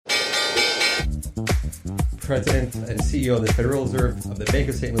President and CEO of the Federal Reserve of the Bank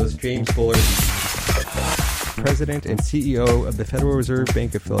of St. Louis, James Bullard. President and CEO of the Federal Reserve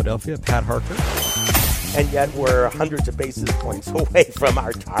Bank of Philadelphia, Pat Harker. And yet we're hundreds of basis points away from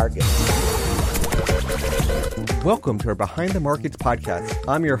our target. Welcome to our Behind the Markets podcast.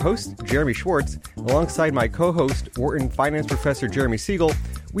 I'm your host, Jeremy Schwartz. Alongside my co-host, Wharton Finance Professor Jeremy Siegel,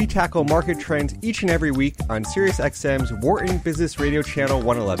 we tackle market trends each and every week on SiriusXM's Wharton Business Radio Channel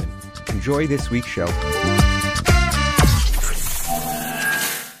 111. Enjoy this week's show.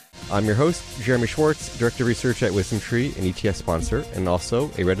 I'm your host, Jeremy Schwartz, Director of Research at WisdomTree, an ETF sponsor, and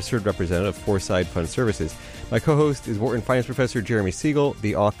also a registered representative of Foreside Fund Services. My co-host is Wharton Finance Professor Jeremy Siegel,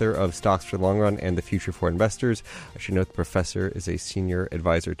 the author of Stocks for the Long Run and the Future for Investors. I should note the professor is a senior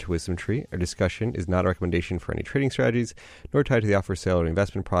advisor to WisdomTree. Our discussion is not a recommendation for any trading strategies, nor tied to the offer, sale, or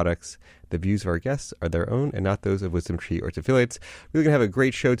investment products. The views of our guests are their own and not those of WisdomTree or its affiliates. We're going to have a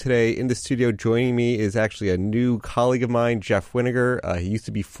great show today. In the studio joining me is actually a new colleague of mine, Jeff Winiger. He used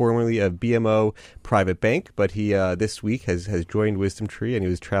to be formerly of BMO Private Bank, but he this week has joined WisdomTree, and he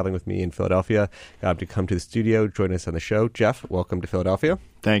was traveling with me in Philadelphia. Got him to come to the studio, join us on the show. Jeff, welcome to Philadelphia.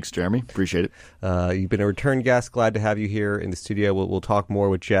 Thanks, Jeremy. Appreciate it. You've been a return guest. Glad to have you here in the studio. We'll talk more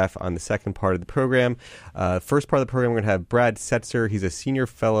with Jeff on the second part of the program. First part of the program, we're going to have Brad Setzer. He's a senior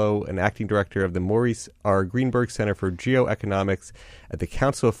fellow and acting director of the Maurice R. Greenberg Center for Geoeconomics at the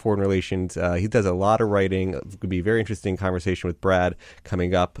Council of Foreign Relations. He does a lot of writing. It's going to be a very interesting conversation with Brad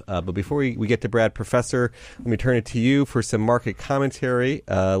coming up. But before we get to Brad, Professor, let me turn it to you for some market commentary.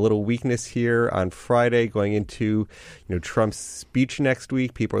 A little weakness here on Friday going into Trump's speech next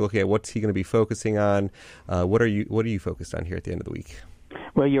week. People are looking at what's he going to be focusing on. What are you focused on here at the end of the week?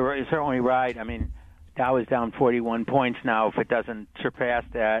 Well, you're certainly right. I mean, Dow is down 41 points now. If it doesn't surpass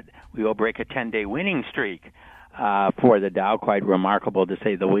that, we will break a 10-day winning streak for the Dow. Quite remarkable, to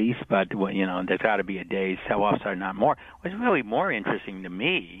say the least. But there's got to be a day. Sell-offs are not more. What's really more interesting to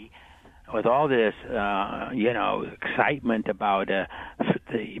me, with all this, excitement about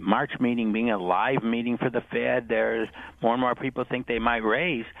the March meeting being a live meeting for the Fed, there's more and more people think they might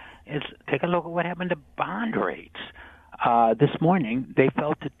raise, is take a look at what happened to bond rates. This morning, they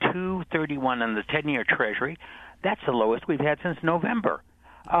fell to 2.31 on the 10-year Treasury. That's the lowest we've had since November.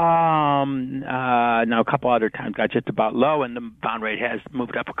 Now, a couple other times got just about low, and the bond rate has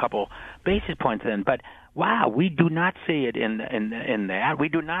moved up a couple basis points then. But wow, we do not see it in that. We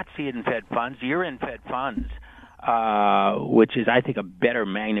do not see it in Fed funds. You're in Fed funds, which is, I think, a better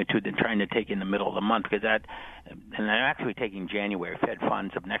magnitude than trying to take in the middle of the month, because that, and I'm actually taking January Fed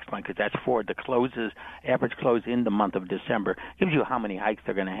funds of next month, because that's for the closes, average close in the month of December. Gives you how many hikes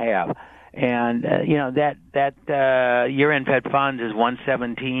they're going to have. And, that year-end Fed funds is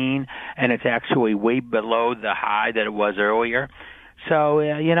 117, and it's actually way below the high that it was earlier. So,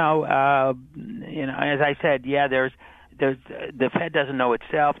 as I said, there's the Fed doesn't know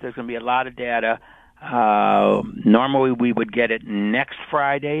itself. There's going to be a lot of data. Normally we would get it next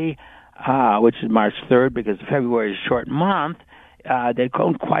Friday, which is March 3rd, because February is a short month. They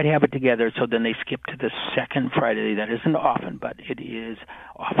don't quite have it together, so then they skip to the second Friday. That isn't often, but it is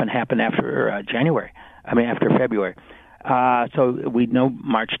often happen after after February. So we know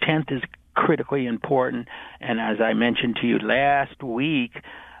March 10th is critically important, and as I mentioned to you last week,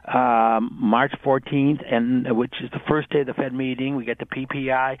 March 14th, and which is the first day of the Fed meeting, we get the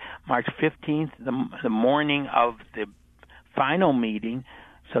PPI. March 15th, the morning of the final meeting,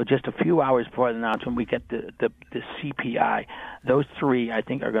 so just a few hours before the announcement, we get the CPI. Those three, I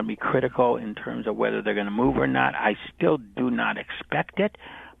think, are going to be critical in terms of whether they're going to move or not. I still do not expect it,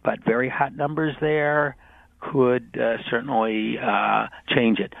 but very hot numbers there could certainly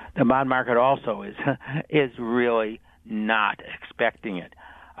change it. The bond market also is really not expecting it.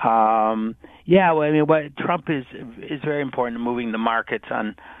 What Trump is very important in moving the markets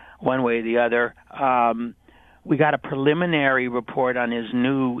on one way or the other. We got a preliminary report on his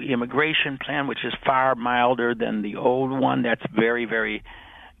new immigration plan, which is far milder than the old one. That's very, very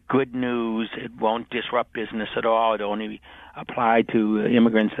good news. It won't disrupt business at all. It only apply to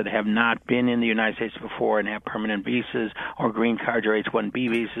immigrants that have not been in the United States before and have permanent visas or green cards or H-1B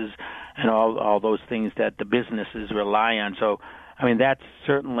visas and all those things that the businesses rely on. So, I mean, that's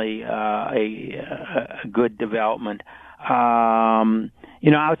certainly a good development.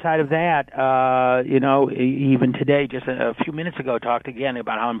 Outside of that, even today, just a few minutes ago, talked again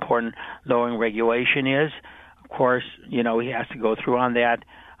about how important lowering regulation is. Of course, he has to go through on that.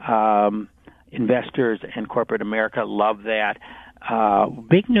 Investors and corporate America love that.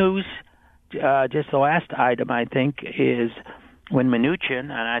 Big news, just the last item, I think, is when Mnuchin,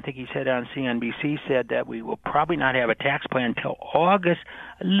 and I think he said on CNBC, said that we will probably not have a tax plan until August.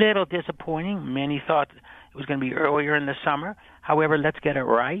 A little disappointing. Many thought it was going to be earlier in the summer. However, let's get it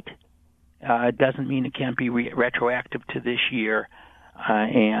right. It doesn't mean it can't be retroactive to this year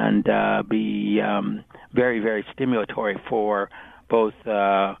and be very, very stimulatory for both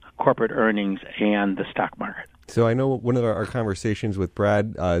corporate earnings and the stock market. So I know one of our conversations with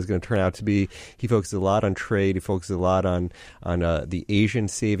Brad is going to turn out to be, he focuses a lot on trade. He focuses a lot on the Asian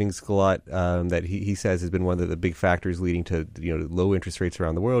savings glut that he says has been one of the big factors leading to low interest rates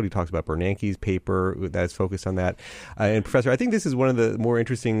around the world. He talks about Bernanke's paper that's focused on that. And Professor, I think this is one of the more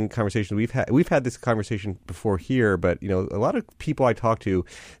interesting conversations we've had. We've had this conversation before here, but a lot of people I talk to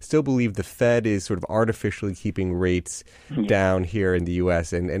still believe the Fed is sort of artificially keeping rates down here in the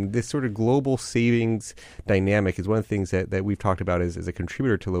U.S. And this sort of global savings dynamic is one of the things that we've talked about as a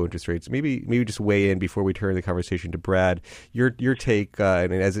contributor to low interest rates. Maybe just weigh in before we turn the conversation to Brad. Your take,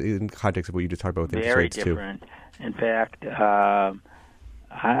 and as in context of what you just talked about with interest rates too. Very different. In fact, I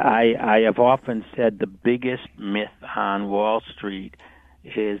have often said the biggest myth on Wall Street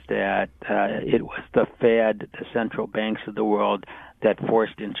is that it was the Fed, the central banks of the world, that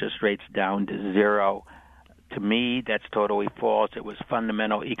forced interest rates down to zero. To me, that's totally false. It was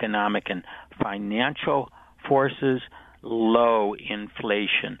fundamental economic and financial forces, low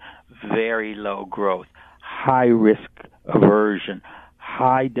inflation, very low growth, high risk aversion,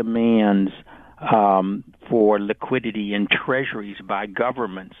 high demands for liquidity in treasuries by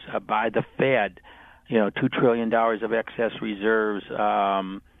governments, by the Fed, $2 trillion of excess reserves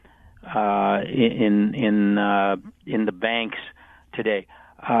in the banks today.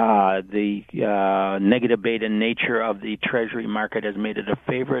 The negative beta nature of the treasury market has made it a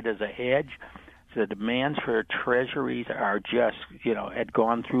favorite as a hedge. The demands for treasuries are just, had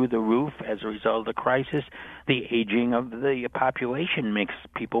gone through the roof as a result of the crisis. The aging of the population makes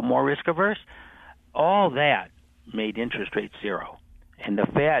people more risk averse. All that made interest rates zero. And the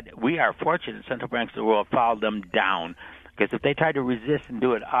Fed, we are fortunate, central banks of the world followed them down. Because if they tried to resist and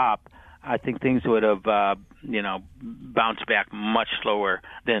do it up, I think things would have, bounced back much slower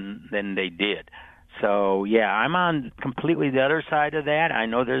than they did. So, I'm on completely the other side of that. I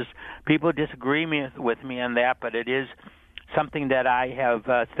know there's people who disagree with me on that, but it is something that I have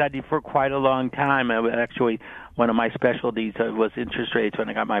studied for quite a long time. Actually, one of my specialties was interest rates when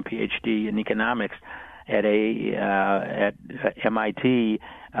I got my PhD in economics at MIT.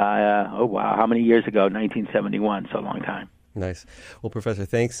 How many years ago? 1971, so a long time. Nice. Well, Professor,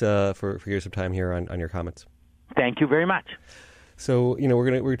 thanks for giving some time here on your comments. Thank you very much. So, we're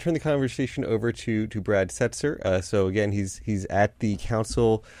going to turn the conversation over to Brad Setzer. So again, he's at the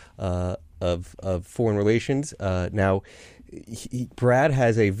Council of Foreign Relations. Now, Brad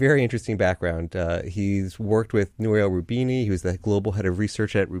has a very interesting background. He's worked with Nouriel Roubini. He was the global head of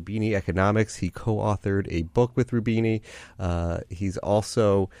research at Roubini Economics. He co-authored a book with Roubini. He's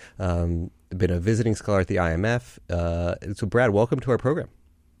also been a visiting scholar at the IMF. So, Brad, welcome to our program.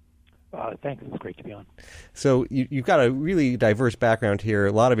 Thanks. It's great to be on. So you've got a really diverse background here,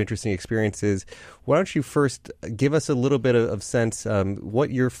 a lot of interesting experiences. Why don't you first give us a little bit of sense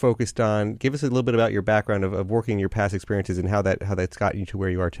what you're focused on? Give us a little bit about your background of working your past experiences and how that's gotten you to where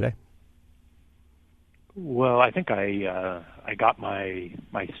you are today. Well, I think I got my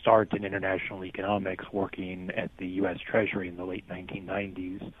start in international economics working at the U.S. Treasury in the late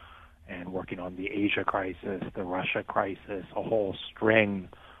 1990s and working on the Asia crisis, the Russia crisis, a whole string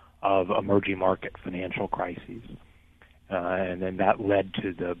of emerging market financial crises. And then that led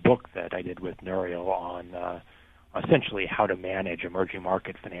to the book that I did with Nouriel on essentially how to manage emerging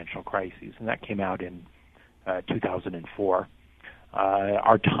market financial crises. And that came out in 2004.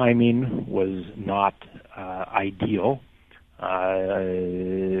 Our timing was not ideal.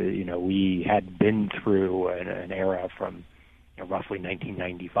 We had been through an era from roughly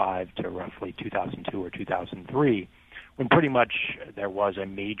 1995 to roughly 2002 or 2003, when pretty much there was a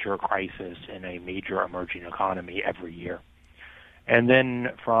major crisis in a major emerging economy every year. And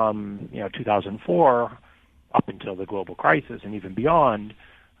then from 2004 up until the global crisis and even beyond,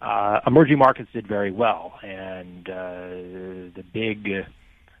 emerging markets did very well. And the big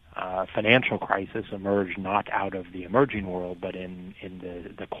financial crisis emerged not out of the emerging world, but in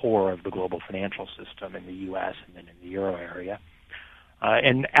the core of the global financial system in the U.S. and then in the Euro area.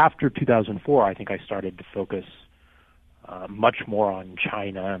 And after 2004, I think I started to focus much more on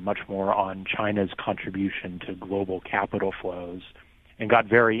China, much more on China's contribution to global capital flows, and got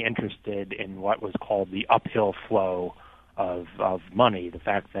very interested in what was called the uphill flow of money, the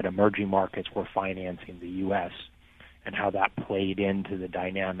fact that emerging markets were financing the U.S., and how that played into the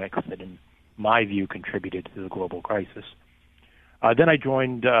dynamics that, in my view, contributed to the global crisis. Then I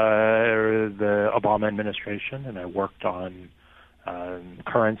joined the Obama administration, and I worked on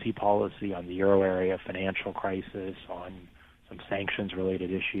currency policy, on the euro area financial crisis, on some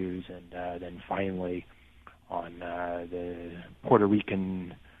sanctions-related issues, and then finally on the Puerto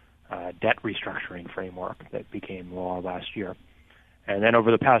Rican debt restructuring framework that became law last year. And then over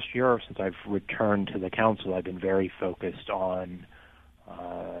the past year, since I've returned to the Council, I've been very focused on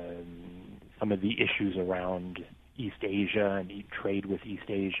some of the issues around East Asia and trade with East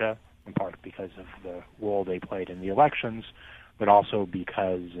Asia, in part because of the role they played in the elections, but also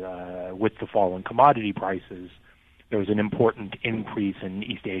because with the fall in commodity prices, there was an important increase in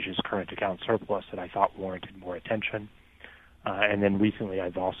East Asia's current account surplus that I thought warranted more attention. And then recently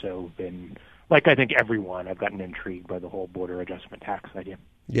I've also been, like I think everyone, I've gotten intrigued by the whole border adjustment tax idea.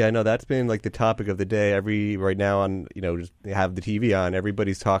 Yeah, no, that's been like the topic of the day. Right now on, just have the TV on,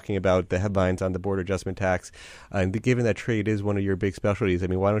 everybody's talking about the headlines on the border adjustment tax. And given that trade is one of your big specialties,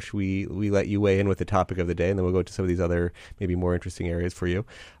 why don't we let you weigh in with the topic of the day, and then we'll go to some of these other maybe more interesting areas for you.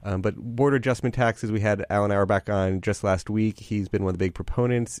 But border adjustment taxes, we had Alan Auerbach on just last week. He's been one of the big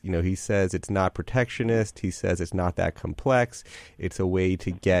proponents. He says it's not protectionist. He says it's not that complex. It's a way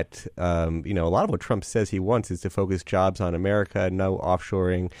to get, a lot of what Trump says he wants is to focus jobs on America, no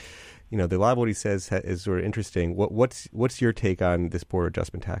offshoring. A lot of what he says is sort of interesting. What's your take on this border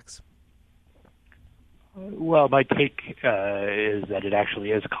adjustment tax? Well, my take is that it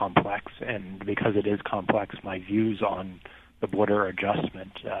actually is complex, and because it is complex, my views on the border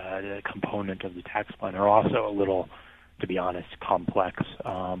adjustment component of the tax plan are also a little, to be honest, complex.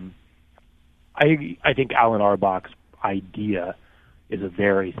 I think Alan Auerbach's idea is a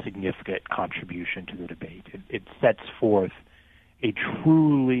very significant contribution to the debate. It sets forth a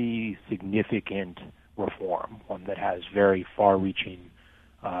truly significant reform, one that has very far-reaching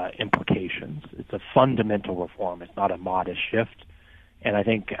implications. It's a fundamental reform. It's not a modest shift. And I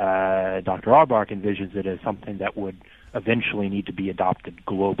think Dr. Auerbach envisions it as something that would eventually need to be adopted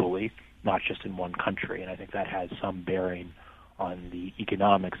globally, not just in one country. And I think that has some bearing on the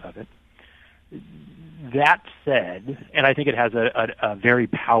economics of it. That said, and I think it has a very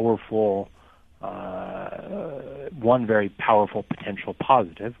powerful one very powerful potential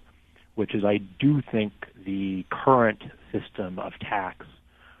positive, which is I do think the current system of tax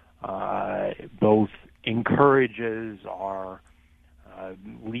both encourages our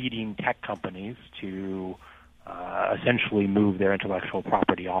leading tech companies to essentially move their intellectual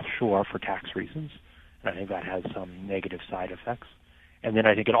property offshore for tax reasons. And I think that has some negative side effects. And then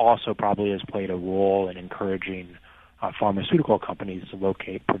I think it also probably has played a role in encouraging pharmaceutical companies to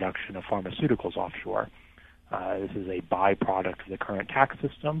locate production of pharmaceuticals offshore. This is a byproduct of the current tax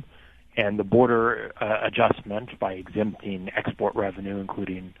system, and the border adjustment by exempting export revenue,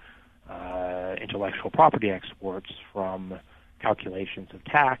 including intellectual property exports, from calculations of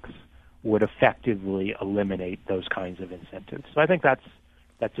tax, would effectively eliminate those kinds of incentives. So I think that's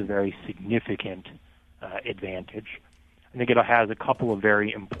a very significant advantage. I think it has a couple of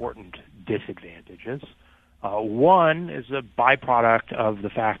very important disadvantages. One is a byproduct of the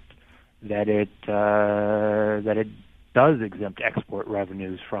fact that it does exempt export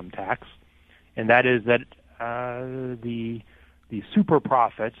revenues from tax, and that is that the super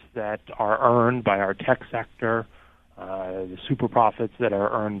profits that are earned by our tech sector, the super profits that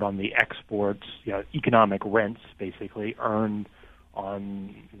are earned on the exports, economic rents basically earned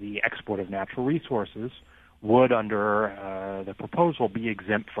on the export of natural resources, would under the proposal be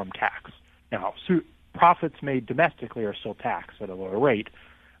exempt from tax. Now, profits made domestically are still taxed at a lower rate,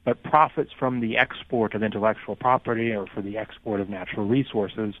 but profits from the export of intellectual property or for the export of natural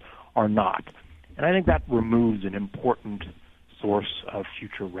resources are not. And I think that removes an important source of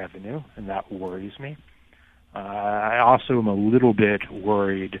future revenue, and that worries me. I also am a little bit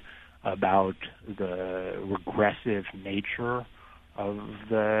worried about the regressive nature of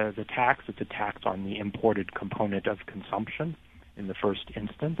the tax. It's a tax on the imported component of consumption in the first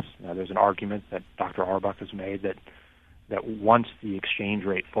instance. Now, there's an argument that Dr. Auerbach has made that once the exchange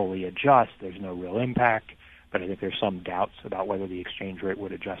rate fully adjusts, there's no real impact, but I think there's some doubts about whether the exchange rate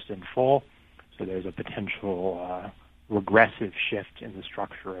would adjust in full. So there's a potential regressive shift in the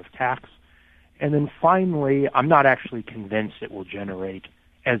structure of tax. And then finally, I'm not actually convinced it will generate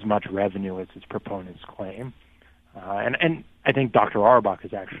as much revenue as its proponents claim. And I think Dr. Auerbach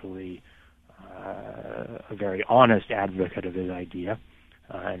is actually a very honest advocate of his idea,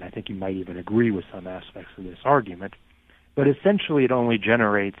 and I think he might even agree with some aspects of this argument. But essentially, it only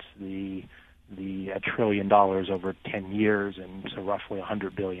generates the $1 trillion over 10 years, and so roughly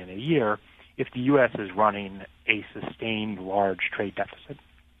 $100 billion a year, if the U.S. is running a sustained large trade deficit.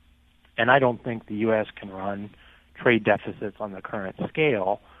 And I don't think the U.S. can run trade deficits on the current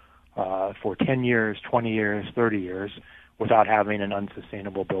scale for 10 years, 20 years, 30 years, without having an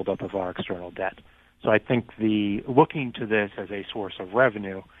unsustainable buildup of our external debt. So I think looking to this as a source of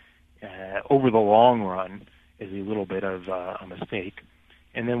revenue over the long run is a little bit of a mistake.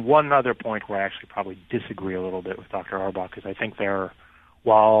 And then one other point where I actually probably disagree a little bit with Dr. Auerbach is I think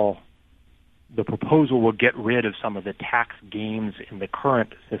while the proposal will get rid of some of the tax gains in the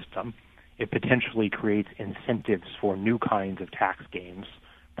current system, it potentially creates incentives for new kinds of tax gains,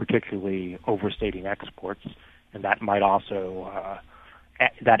 particularly overstating exports, and that might also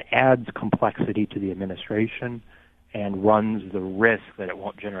that adds complexity to the administration and runs the risk that it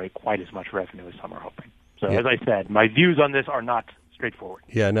won't generate quite as much revenue as some are hoping. So, As I said, my views on this are not straightforward.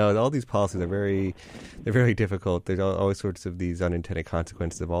 Yeah, no, all these policies are very difficult. There's always sorts of these unintended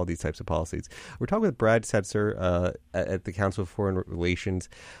consequences of all these types of policies. We're talking with Brad Setzer at the Council of Foreign Relations.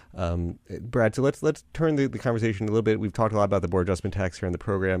 Brad, so let's turn the conversation a little bit. We've talked a lot about the border adjustment tax here in the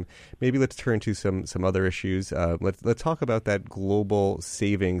program. Maybe let's turn to some other issues. Let's talk about that global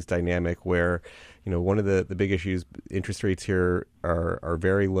savings dynamic where, one of the big issues, interest rates here are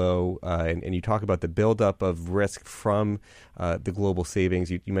very low, and you talk about the buildup of risk from the global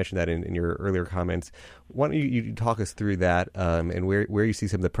savings. You mentioned that in your earlier comments. Why don't you talk us through that and where you see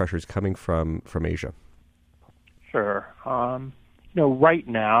some of the pressures coming from Asia? Sure. Right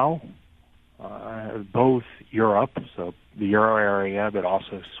now, both Europe, so the Euro area, but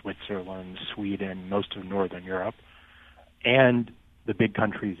also Switzerland, Sweden, most of Northern Europe, and the big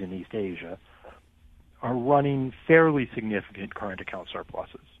countries in East Asia are running fairly significant current account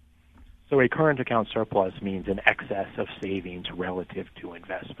surpluses. So a current account surplus means an excess of savings relative to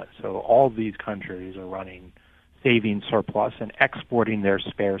investment. So all these countries are running savings surplus and exporting their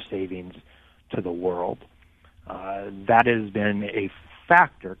spare savings to the world. That has been a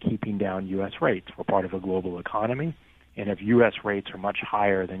factor keeping down U.S. rates. We're part of a global economy, and if U.S. rates are much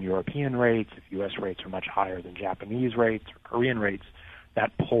higher than European rates, if U.S. rates are much higher than Japanese rates or Korean rates,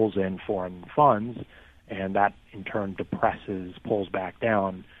 that pulls in foreign funds, and that in turn pulls back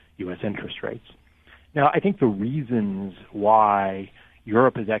down U.S. interest rates. Now, I think the reasons why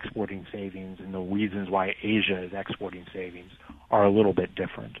Europe is exporting savings and the reasons why Asia is exporting savings are a little bit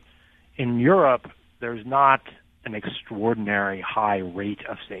different. In Europe, there's not an extraordinary high rate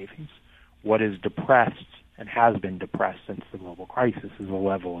of savings. What is depressed and has been depressed since the global crisis is the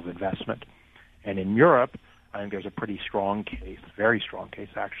level of investment. And in Europe, I think there's a pretty strong case, very strong case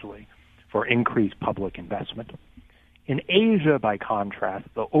actually, for increased public investment. In Asia, by contrast,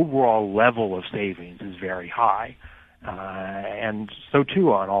 the overall level of savings is very high. And so too,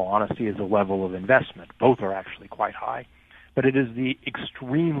 in all honesty, is the level of investment. Both are actually quite high. But it is the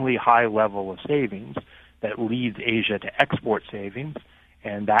extremely high level of savings that leads Asia to export savings,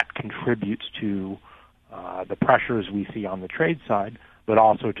 and that contributes to the pressures we see on the trade side, but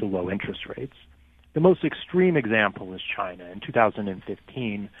also to low interest rates. The most extreme example is China. In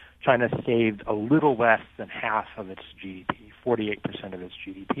 2015, China saved a little less than half of its GDP, 48% of its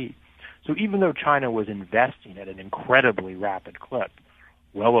GDP. So even though China was investing at an incredibly rapid clip,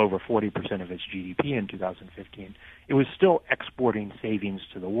 well over 40% of its GDP in 2015, it was still exporting savings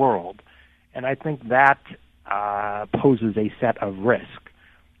to the world. And I think that poses a set of risk.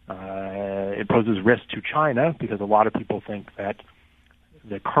 It poses risk to China because a lot of people think that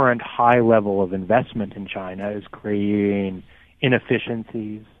the current high level of investment in China is creating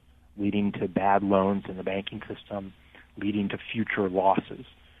inefficiencies, leading to bad loans in the banking system, leading to future losses.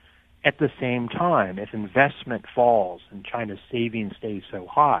 At the same time, if investment falls and China's savings stays so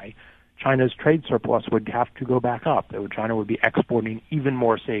high, China's trade surplus would have to go back up. China would be exporting even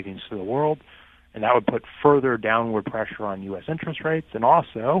more savings to the world, and that would put further downward pressure on U.S. interest rates and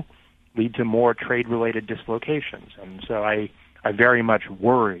also lead to more trade-related dislocations. And so I very much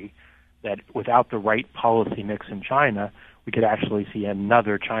worry that without the right policy mix in China, we could actually see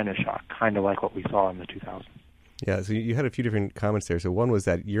another China shock, kind of like what we saw in the 2000s. Yeah, so you had a few different comments there. So one was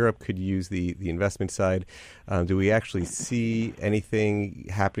that Europe could use the investment side. Do we actually see anything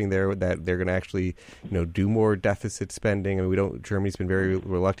happening there that they're going to actually, do more deficit spending? I mean, Germany's been very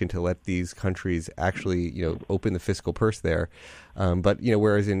reluctant to let these countries actually, open the fiscal purse there. But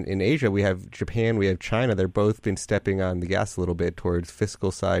whereas in Asia we have Japan, we have China. They're both been stepping on the gas a little bit towards fiscal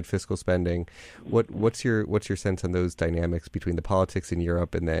spending. What's your sense on those dynamics between the politics in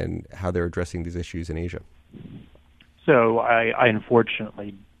Europe and then how they're addressing these issues in Asia? So I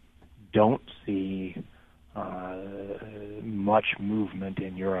unfortunately don't see much movement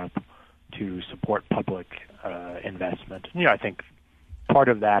in Europe to support public investment. I think part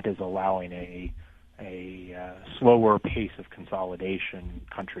of that is allowing a slower pace of consolidation in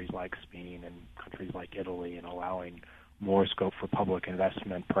countries like Spain and countries like Italy, and allowing more scope for public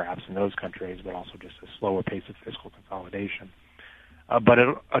investment, perhaps in those countries, but also just a slower pace of fiscal consolidation. But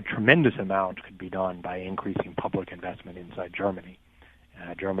a tremendous amount could be done by increasing public investment inside Germany.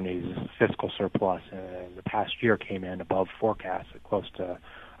 Germany's fiscal surplus in the past year came in above forecasts at close to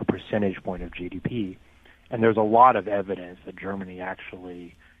a percentage point of GDP. And there's a lot of evidence that Germany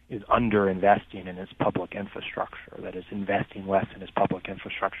actually is under-investing in its public infrastructure, that is investing less in its public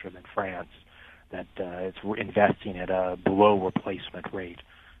infrastructure than France, that it's investing at a below replacement rate.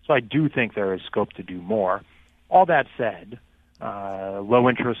 So I do think there is scope to do more. All that said, low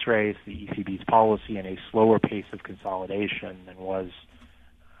interest rates, the ECB's policy, and a slower pace of consolidation than was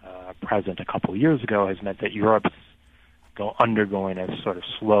present a couple of years ago has meant that Europe's undergoing a sort of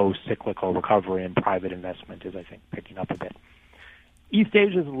slow cyclical recovery, and private investment is, I think, picking up a bit. East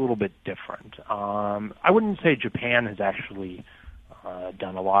Asia is a little bit different. I wouldn't say Japan has actually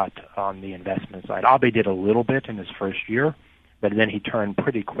done a lot on the investment side. Abe did a little bit in his first year, but then he turned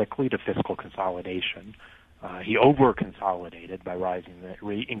pretty quickly to fiscal consolidation. He over-consolidated by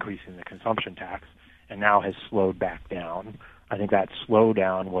increasing the consumption tax, and now has slowed back down. I think that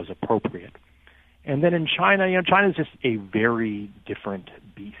slowdown was appropriate. And then in China, China's just a very different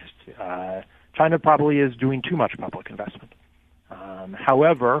beast. China probably is doing too much public investment.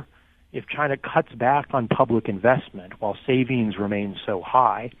 However, if China cuts back on public investment while savings remain so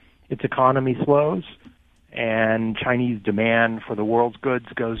high, its economy slows, and Chinese demand for the world's goods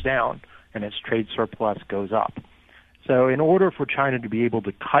goes down, and its trade surplus goes up. So in order for China to be able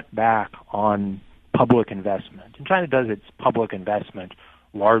to cut back on public investment, and China does its public investment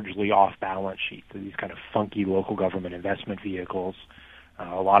largely off balance sheet, through these kind of funky local government investment vehicles,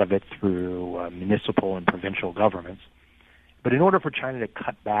 a lot of it through municipal and provincial governments. But in order for China to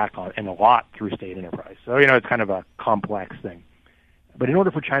cut back on, and a lot through state enterprise, so it's kind of a complex thing. But in order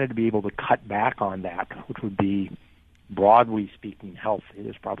for China to be able to cut back on that, which would be, broadly speaking, healthy,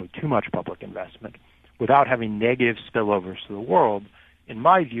 there's probably too much public investment, without having negative spillovers to the world, in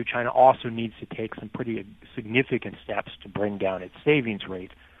my view, China also needs to take some pretty significant steps to bring down its savings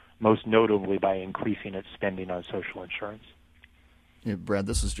rate, most notably by increasing its spending on social insurance. Yeah, Brad,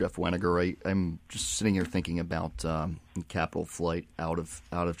 this is Jeff Weniger. I'm just sitting here thinking about capital flight out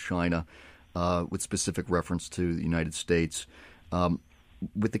of China, with specific reference to the United States.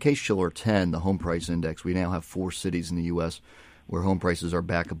 With the Case-Shiller 10, the home price index, we now have 4 cities in the U.S. where home prices are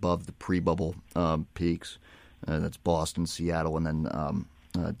back above the pre-bubble peaks. That's Boston, Seattle, and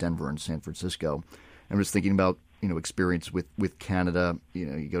then Denver and San Francisco. I'm just thinking about experience with Canada.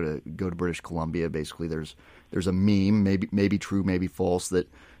 You go to British Columbia. Basically, there's a meme, maybe true, maybe false, that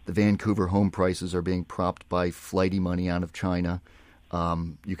the Vancouver home prices are being propped by flighty money out of China.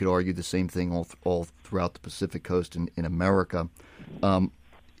 You could argue the same thing all throughout the Pacific Coast in America.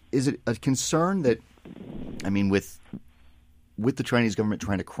 Is it a concern that, with the Chinese government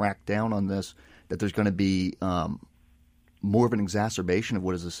trying to crack down on this, that there's going to be more of an exacerbation of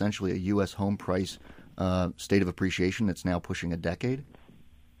what is essentially a U.S. home price state of appreciation that's now pushing a decade?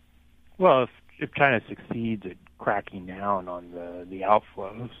 Well, if China succeeds at cracking down on the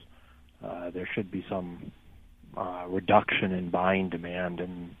outflows, there should be some reduction in buying demand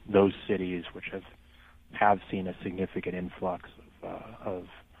in those cities which have seen a significant influx of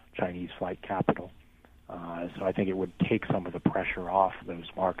Chinese flight capital. So I think it would take some of the pressure off those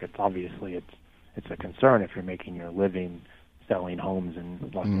markets. Obviously, it's a concern if you're making your living selling homes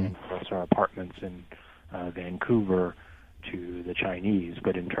in Los Angeles or apartments in Vancouver to the Chinese.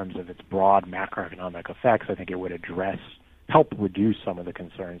 But in terms of its broad macroeconomic effects, I think it would help reduce some of the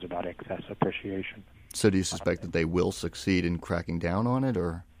concerns about excess appreciation. So do you suspect that they will succeed in cracking down on it,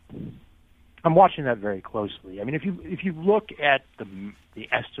 or? I'm watching that very closely. If you look at the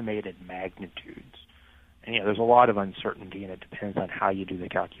estimated magnitudes, and there's a lot of uncertainty, and it depends on how you do the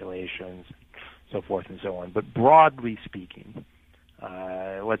calculations, so forth and so on. But broadly speaking,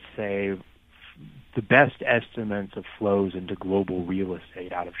 let's say the best estimates of flows into global real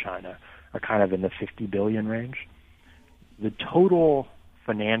estate out of China are kind of in the 50 billion range. The total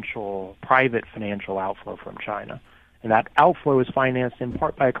private financial outflow from China, and that outflow is financed in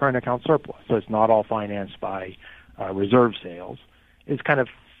part by a current account surplus, so it's not all financed by reserve sales, is kind of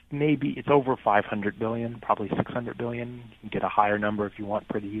maybe it's over 500 billion, probably 600 billion. You can get a higher number if you want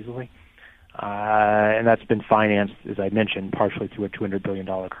pretty easily. And that's been financed, as I mentioned, partially through a $200 billion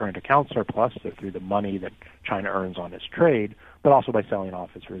current account surplus, so through the money that China earns on its trade, but also by selling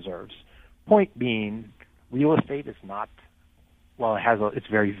off its reserves. Point being, real estate is not, while it's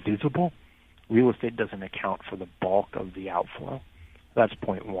very visible, real estate doesn't account for the bulk of the outflow. That's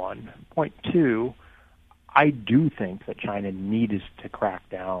point one. Point two, I do think that China needs to crack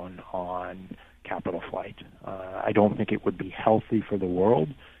down on capital flight. I don't think it would be healthy for the world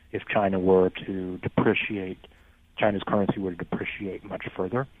if China were to depreciate, China's currency were to depreciate much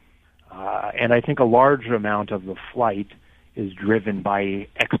further. And I think a large amount of the flight is driven by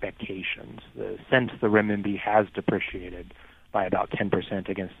expectations. Since the renminbi has depreciated by about 10%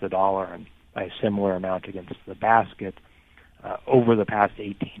 against the dollar and by a similar amount against the basket, over the past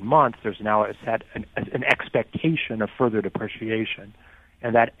 18 months, there's now an expectation of further depreciation.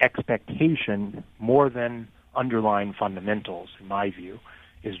 And that expectation, more than underlying fundamentals, in my view,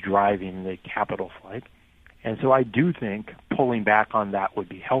 is driving the capital flight. And so I do think pulling back on that would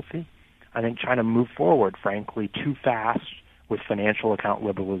be healthy. I think China moved forward, frankly, too fast with financial account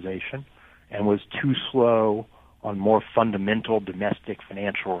liberalization and was too slow on more fundamental domestic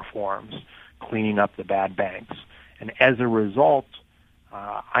financial reforms, cleaning up the bad banks. And as a result,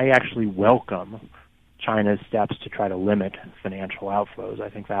 I actually welcome China's steps to try to limit financial outflows. I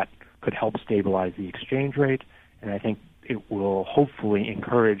think that could help stabilize the exchange rate, and I think it will hopefully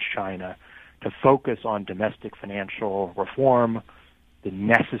encourage China to focus on domestic financial reform, the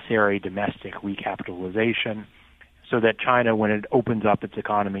necessary domestic recapitalization, so that China, when it opens up its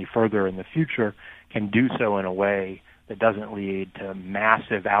economy further in the future, can do so in a way that doesn't lead to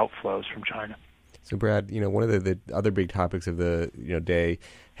massive outflows from China. So, Brad, one of the other big topics of the day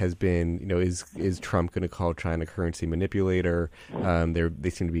has been, is Trump going to call China a currency manipulator? They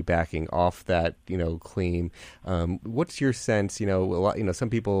seem to be backing off that, claim. What's your sense? Some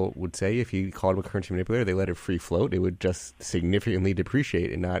people would say if he called him a currency manipulator, they let it free float, it would just significantly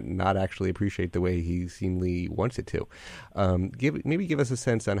depreciate and not actually appreciate the way he seemingly wants it to. Give us a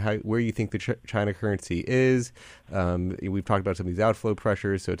sense on where you think the China currency is. We've talked about some of these outflow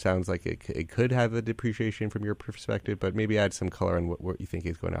pressures, so it sounds like it could have a depreciation from your perspective, but maybe add some color on what you think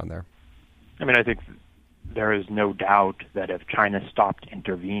is going on there. I mean, I think there is no doubt that if China stopped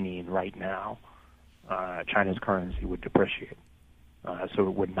intervening right now, China's currency would depreciate. So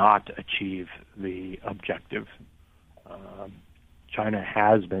it would not achieve the objective. China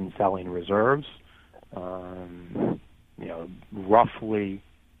has been selling reserves, roughly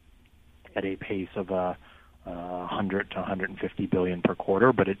at a pace of 100 to 150 billion per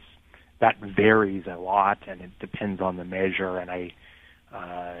quarter, but that varies a lot, and it depends on the measure. And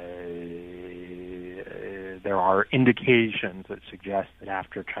there are indications that suggest that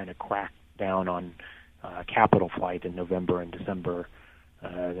after China cracked down on capital flight in November and December,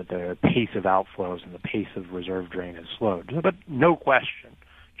 that the pace of outflows and the pace of reserve drain has slowed. But no question,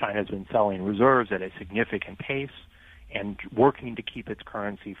 China's been selling reserves at a significant pace and working to keep its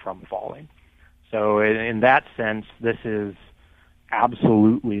currency from falling. So in that sense, this is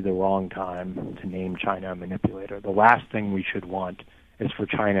absolutely the wrong time to name China a manipulator. The last thing we should want is for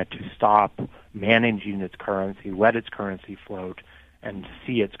China to stop managing its currency, let its currency float, and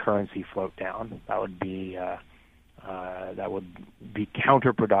see its currency float down. That would be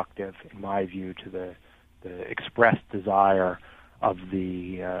counterproductive, in my view, to the expressed desire of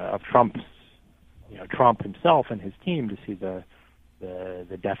Trump himself and his team to see the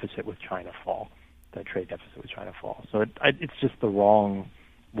deficit with China fall, the trade deficit with China fall. So it's just the wrong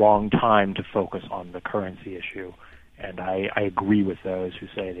time to focus on the currency issue. And I agree with those who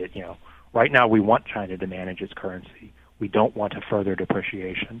say that, right now we want China to manage its currency. We don't want a further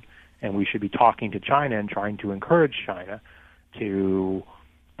depreciation. And we should be talking to China and trying to encourage China to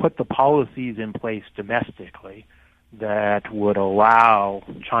put the policies in place domestically that would allow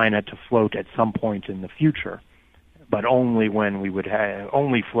China to float at some point in the future, but only when we would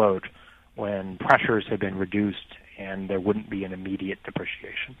only float when pressures have been reduced and there wouldn't be an immediate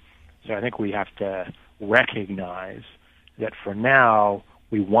depreciation. So I think we have to recognize that for now,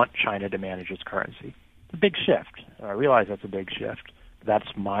 we want China to manage its currency. It's a big shift. I realize that's a big shift.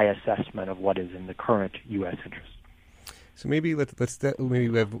 That's my assessment of what is in the current U.S. interest. So maybe maybe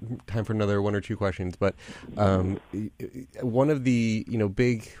we have time for another one or two questions. But one of the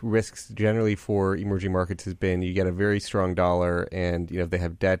big risks generally for emerging markets has been you get a very strong dollar, and they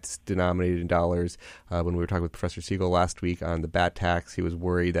have debts denominated in dollars. When we were talking with Professor Siegel last week on the BAT tax, he was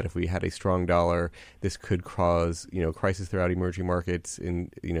worried that if we had a strong dollar, this could cause crisis throughout emerging markets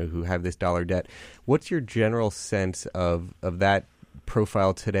who have this dollar debt. What's your general sense of that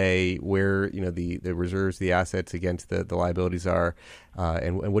profile today, where the reserves, the assets against the liabilities are,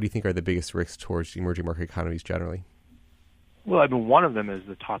 and what do you think are the biggest risks towards emerging market economies generally? Well, one of them is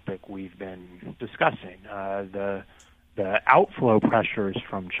the topic we've been discussing. The outflow pressures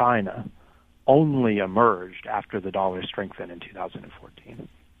from China only emerged after the dollar strengthened in 2014.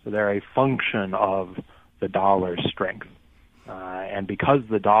 So they're a function of the dollar's strength. And because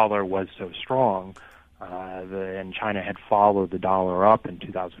the dollar was so strong, and China had followed the dollar up in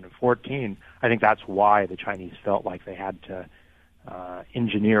 2014, I think that's why the Chinese felt like they had to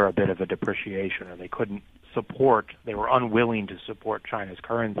engineer a bit of a depreciation, or they were unwilling to support China's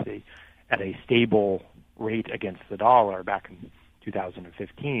currency at a stable rate against the dollar back in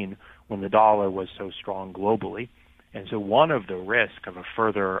 2015 when the dollar was so strong globally. And so one of the risks of a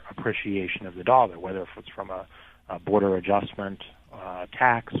further appreciation of the dollar, whether it's from a border adjustment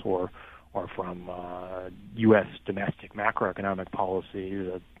tax or from U.S. domestic macroeconomic policy,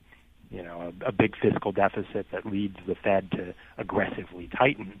 a big fiscal deficit that leads the Fed to aggressively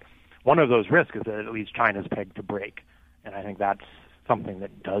tighten. One of those risks is that it leaves China's peg to break, and I think that's something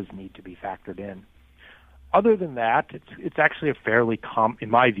that does need to be factored in. Other than that, it's actually a fairly, in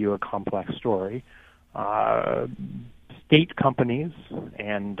my view, a complex story. State companies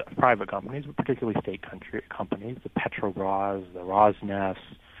and private companies, but particularly state companies, the Petrobras, the Rosnefts,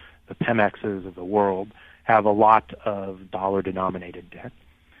 the Pemexes of the world, have a lot of dollar-denominated debt.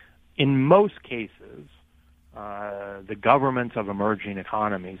 In most cases, the governments of emerging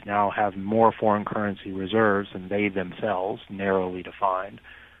economies now have more foreign currency reserves than they themselves narrowly defined.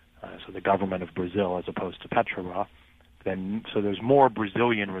 So the government of Brazil, as opposed to Petrobras, so there's more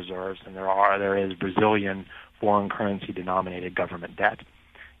Brazilian reserves than there is Brazilian foreign currency denominated government debt.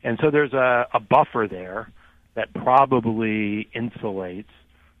 And so there's a buffer there that probably insulates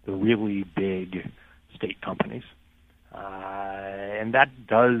the really big state companies. And that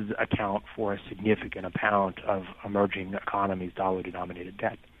does account for a significant amount of emerging economies' dollar-denominated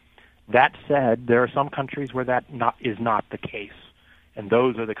debt. That said, there are some countries where that is not the case, and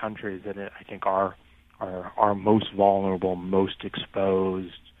those are the countries that I think are most vulnerable, most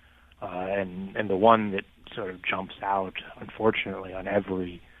exposed, and the one that sort of jumps out, unfortunately, on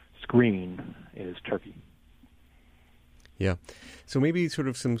every screen is Turkey. Yeah. So maybe sort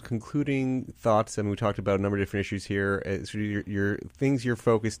of some concluding thoughts. I mean, we talked about a number of different issues here. Sort of your things you're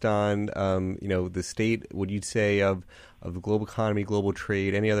focused on, the state, would you say, of the global economy, global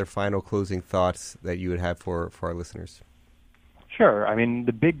trade, any other final closing thoughts that you would have for our listeners? Sure. I mean,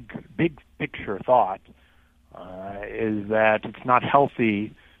 the big picture thought is that it's not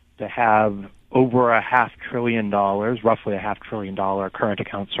healthy to have over $500 billion, roughly $500 billion current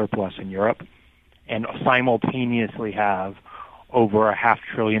account surplus in Europe, and simultaneously have over $500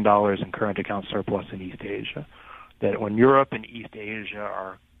 billion in current account surplus in East Asia. That when Europe and East Asia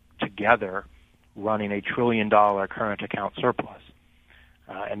are together running $1 trillion current account surplus,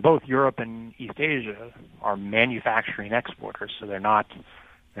 and both Europe and East Asia are manufacturing exporters, so they're not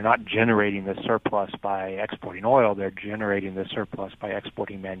generating the surplus by exporting oil, they're generating the surplus by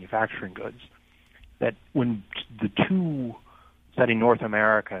exporting manufacturing goods. That when the two, setting North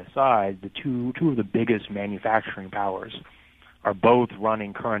America aside, the two of the biggest manufacturing powers are both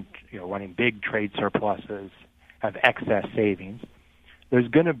running big trade surpluses, have excess savings, there's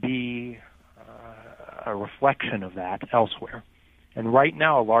going to be a reflection of that elsewhere. And right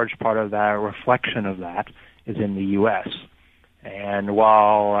now, a large part of that reflection of that is in the U.S. And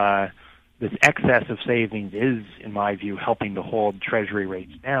while this excess of savings is, in my view, helping to hold Treasury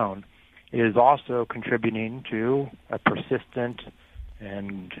rates down, it is also contributing to a persistent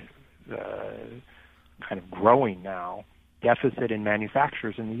and kind of growing now deficit in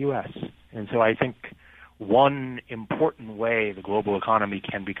manufacturers in the U.S. And so I think one important way the global economy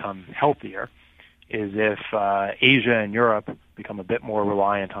can become healthier is if Asia and Europe become a bit more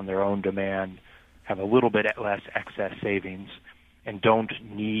reliant on their own demand, have a little bit less excess savings, and don't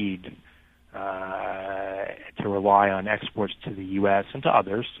need to rely on exports to the U.S. and to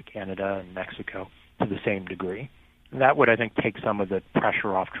others, to Canada and Mexico, to the same degree. And that would, I think, take some of the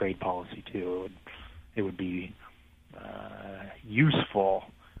pressure off trade policy, too. It would be useful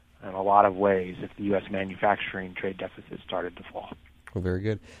in a lot of ways if the U.S. manufacturing trade deficit started to fall. Well, very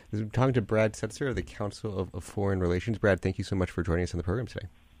good. I'm talking to Brad Setzer of the Council of Foreign Relations. Brad, thank you so much for joining us on the program today.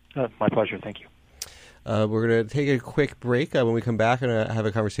 My pleasure. Thank you. We're going to take a quick break. When we come back, I'm going to have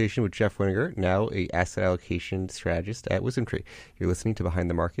a conversation with Jeff Weniger, now a asset allocation strategist at WisdomTree. You're listening to Behind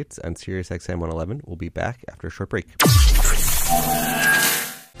the Markets on Sirius XM 111. We'll be back after a short break.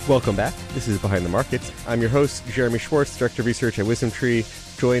 Welcome back. This is Behind the Markets. I'm your host, Jeremy Schwartz, Director of Research at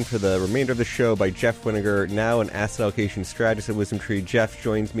WisdomTree, joined for the remainder of the show by Jeff Weniger, now an asset allocation strategist at WisdomTree. Jeff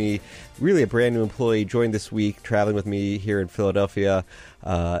joins me, really a brand new employee, joined this week, traveling with me here in Philadelphia.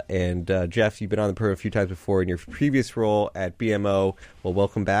 Jeff, you've been on the program a few times before in your previous role at BMO. Well,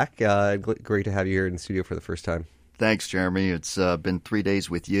 welcome back. Great to have you here in the studio for the first time. Thanks, Jeremy. It's been 3 days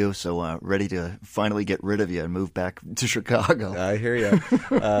with you, so ready to finally get rid of you and move back to Chicago. I hear you.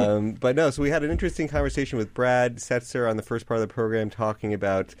 But no, so we had an interesting conversation with Brad Setzer on the first part of the program talking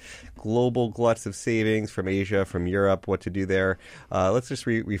about global gluts of savings from Asia, from Europe, what to do there. Let's just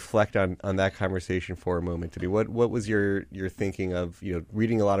reflect on that conversation for a moment. What was your thinking of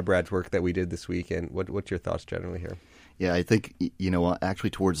reading a lot of Brad's work that we did this week, and what's your thoughts generally here? Yeah, I think, actually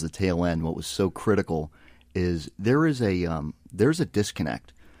towards the tail end, what was so critical is there's a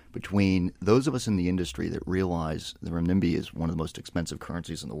disconnect between those of us in the industry that realize the renminbi is one of the most expensive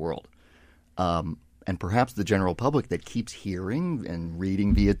currencies in the world, and perhaps the general public that keeps hearing and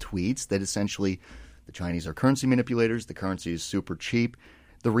reading via tweets that essentially the Chinese are currency manipulators, the currency is super cheap.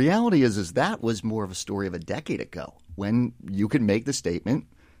 The reality is that was more of a story of a decade ago when you could make the statement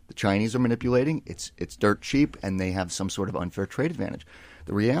the Chinese are manipulating, it's dirt cheap, and they have some sort of unfair trade advantage.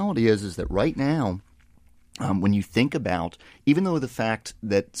 The reality is that right now, when you think about, even though the fact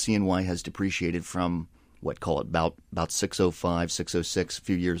that CNY has depreciated from, about 605, 606 a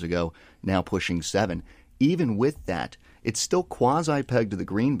few years ago, now pushing 7, even with that, it's still quasi-pegged to the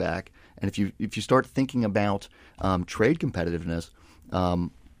greenback. And if you start thinking about trade competitiveness,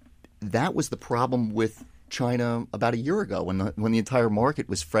 that was the problem with China about a year ago when the entire market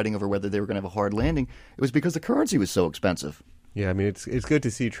was fretting over whether they were going to have a hard landing. It was because the currency was so expensive. Yeah, I mean, it's good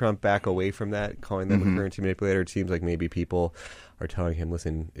to see Trump back away from that, calling them a currency manipulator. It seems like maybe people are telling him,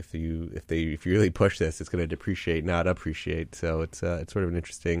 listen, if you really push this, it's going to depreciate, not appreciate. So it's sort of an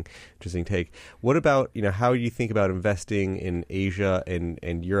interesting take. What about how you think about investing in Asia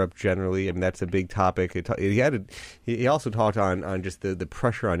and Europe generally? I mean, that's a big topic. He also talked on just the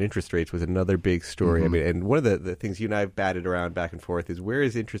pressure on interest rates was another big story. I mean, and one of the things you and I have batted around back and forth is where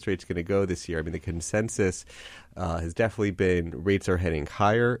is interest rates going to go this year? I mean, the consensus has definitely been rates are heading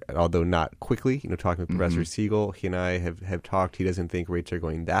higher, although not quickly. Talking with Professor Siegel, he and I have talked. He doesn't think rates are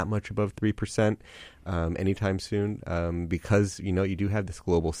going that much above 3% anytime soon because you do have this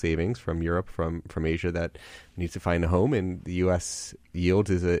global savings from Europe, from Asia that needs to find a home, and the U.S. yield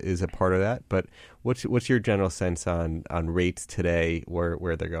is a part of that. But what's your general sense on rates today,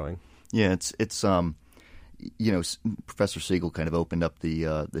 where they're going? Yeah, it's Professor Siegel kind of opened up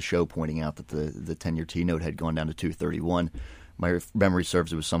the show pointing out that the 10-year T-note had gone down to 231. My memory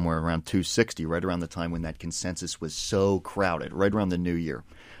serves it was somewhere around 260, right around the time when that consensus was so crowded, right around the new year.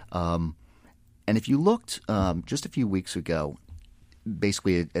 And if you looked just a few weeks ago,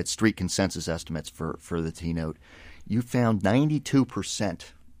 basically at street consensus estimates for the T-note, you found 92%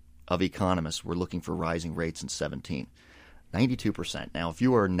 of economists were looking for rising rates in 2017. 92%. Now, if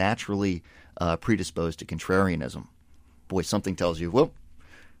you are naturally predisposed to contrarianism, boy, something tells you, well,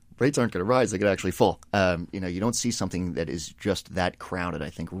 rates aren't going to rise; they could actually fall. You don't see something that is just that crowded. I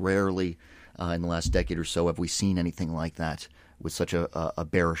think rarely in the last decade or so have we seen anything like that with such a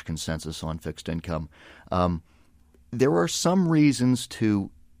bearish consensus on fixed income. There are some reasons to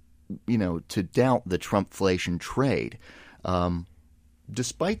doubt the Trumpflation trade.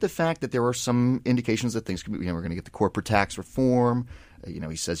 Despite the fact that there are some indications that things could be, we're going to get the corporate tax reform.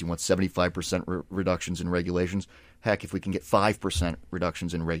 He says he wants 75% reductions in regulations. Heck, if we can get 5%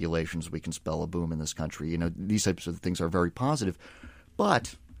 reductions in regulations, we can spell a boom in this country. These types of things are very positive.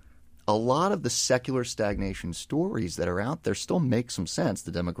 But a lot of the secular stagnation stories that are out there still make some sense.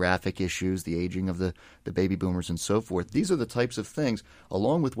 The demographic issues, the aging of the baby boomers and so forth. These are the types of things,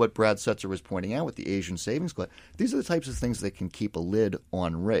 along with what Brad Setzer was pointing out with the Asian savings glut, these are the types of things that can keep a lid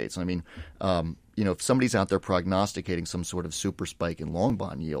on rates. I mean, if somebody's out there prognosticating some sort of super spike in long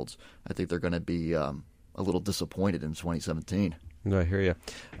bond yields, I think they're going to be a little disappointed in 2017. No, I hear you.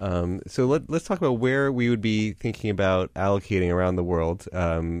 So let's talk about where we would be thinking about allocating around the world.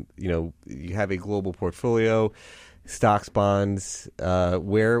 You have a global portfolio, stocks, bonds.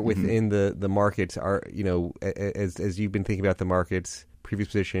 Where within the markets are, as you've been thinking about the markets, previous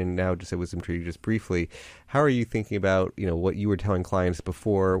position, now just at WisdomTree, just briefly, how are you thinking about what you were telling clients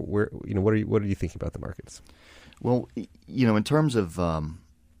before? What are you thinking about the markets? Well, in terms of on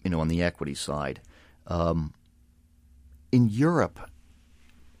the equity side. In Europe,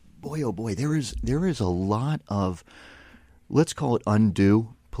 boy, oh boy, there is a lot of, let's call it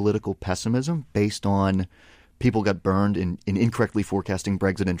undue political pessimism based on people got burned in incorrectly forecasting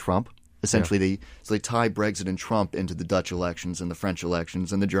Brexit and Trump. Essentially, they tie Brexit and Trump into the Dutch elections and the French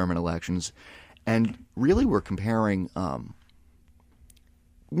elections and the German elections. And really we're comparing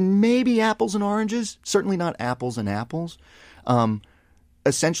maybe apples and oranges, certainly not apples and apples.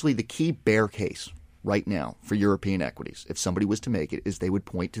 Essentially, the key bear case right now for European equities, if somebody was to make it, is they would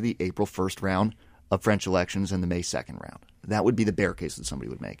point to the April 1st round of French elections and the May 2nd round. That would be the bear case that somebody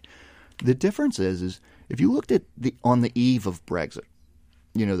would make. The difference is if you looked at on the eve of Brexit,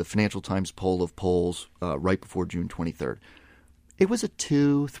 the Financial Times poll of polls right before June 23rd, it was a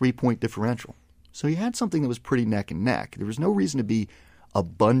 2-3 point differential. So you had something that was pretty neck and neck. There was no reason to be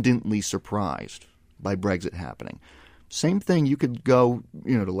abundantly surprised by Brexit happening. Same thing, you could go,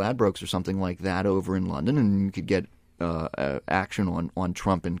 to Ladbrokes or something like that over in London, and you could get action on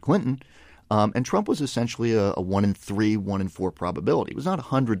Trump and Clinton. And Trump was essentially a 1 in 3, 1 in 4 probability. It was not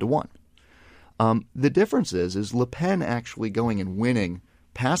 100 to 1. The difference is Le Pen actually going and winning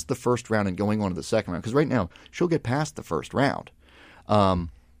past the first round and going on to the second round, because right now she'll get past the first round.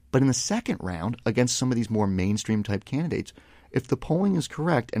 But in the second round, against some of these more mainstream type candidates, if the polling is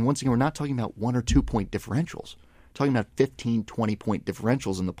correct, and once again, we're not talking about 1 or 2 point differentials, we're talking about 15, 20 point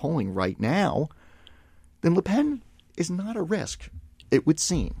differentials in the polling right now, then Le Pen is not a risk, it would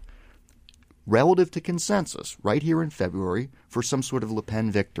seem, relative to consensus right here in February for some sort of Le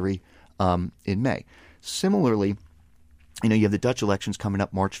Pen victory in May. Similarly, you have the Dutch elections coming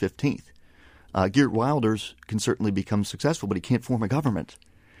up March 15th. Geert Wilders can certainly become successful, but he can't form a government.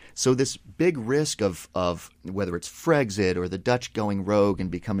 So this big risk of whether it's Frexit or the Dutch going rogue and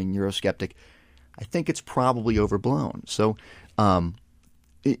becoming Eurosceptic, I think it's probably overblown. So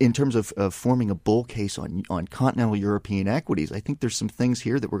in terms of forming a bull case on continental European equities, I think there's some things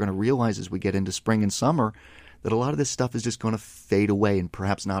here that we're going to realize as we get into spring and summer that a lot of this stuff is just going to fade away and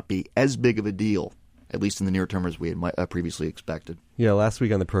perhaps not be as big of a deal, at least in the near term, as we had previously expected. Yeah, last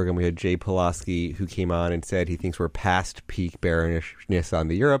week on the program we had Jay Pulaski, who came on and said he thinks we're past peak bearishness on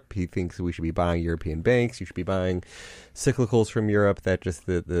the Europe. He thinks we should be buying European banks. You should be buying cyclicals from Europe. That just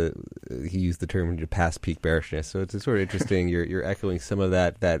he used the term past peak bearishness. So it's sort of interesting. You're echoing some of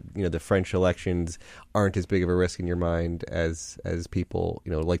that the French elections aren't as big of a risk in your mind as people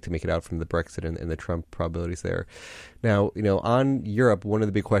like to make it out from the Brexit and the Trump probabilities there. Now on Europe, one of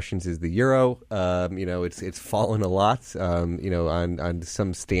the big questions is the euro. It's fallen a lot. On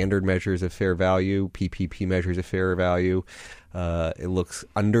some standard measures of fair value, PPP measures of fair value. It looks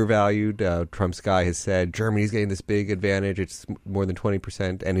undervalued. Trump's guy has said Germany's getting this big advantage. It's more than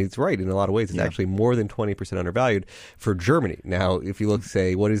 20%. And he's right in a lot of ways. It's actually more than 20% undervalued for Germany. Now, if you look,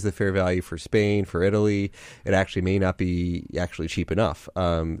 say, what is the fair value for Spain, for Italy, it actually may not be actually cheap enough.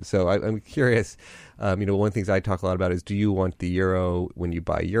 So I'm curious. One of the things I talk a lot about is, do you want the euro when you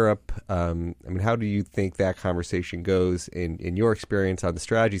buy Europe? How do you think that conversation goes in your experience on the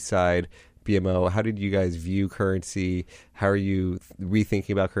strategy side? BMO, how did you guys view currency? How are you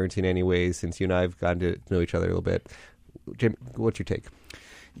rethinking about currency in any ways, since you and I have gotten to know each other a little bit? Jim, what's your take?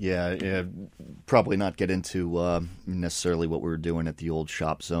 Yeah, probably not get into necessarily what we were doing at the old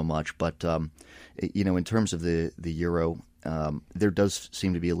shop so much, but in terms of the euro, there does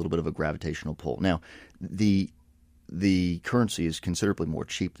seem to be a little bit of a gravitational pull. Now, the currency is considerably more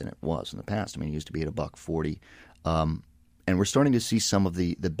cheap than it was in the past. It used to be at $1.40. And we're starting to see some of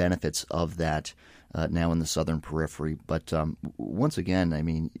the benefits of that now in the southern periphery. But once again,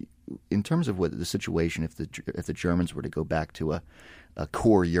 in terms of what the situation, if the Germans were to go back to a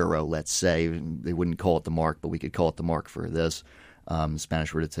core euro, let's say, they wouldn't call it the mark, but we could call it the mark for this. The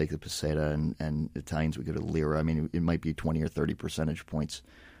Spanish were to take the peseta and Italians would go to the lira. It might be 20 or 30 percentage points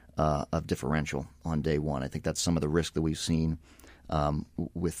of differential on day one. I think that's some of the risk that we've seen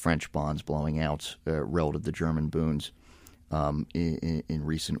with French bonds blowing out relative to German bunds. In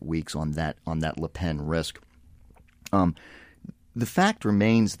recent weeks on that Le Pen risk. The fact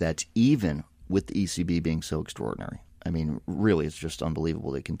remains that even with the ECB being so extraordinary, really it's just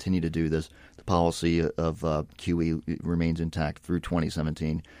unbelievable. They continue to do this. The policy of QE remains intact through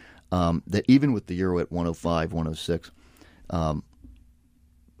 2017. That even with the euro at 105, 106,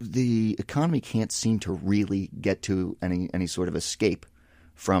 the economy can't seem to really get to any sort of escape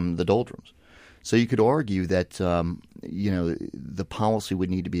from the doldrums. So you could argue that the policy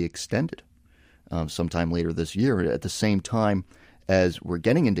would need to be extended sometime later this year. At the same time as we're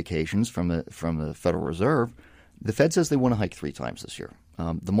getting indications from the Federal Reserve, the Fed says they want to hike 3 times this year.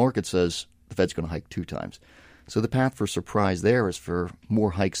 The market says the Fed's going to hike 2 times. So the path for surprise there is for more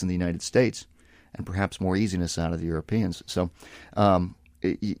hikes in the United States and perhaps more easiness out of the Europeans. So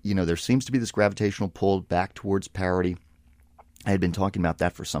there seems to be this gravitational pull back towards parity. I had been talking about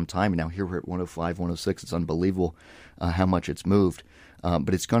that for some time, and now here we're at 105, 106. It's unbelievable how much it's moved.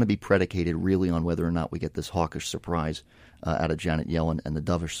 But it's going to be predicated really on whether or not we get this hawkish surprise out of Janet Yellen and the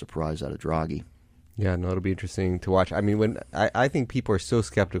dovish surprise out of Draghi. Yeah, no, it'll be interesting to watch. I mean, when I think people are so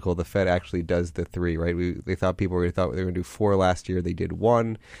skeptical, the Fed actually does the 3, right? They thought they were going to do 4 last year. They did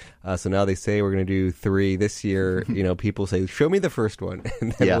 1. So now they say we're going to do 3 this year. People say, show me the first one,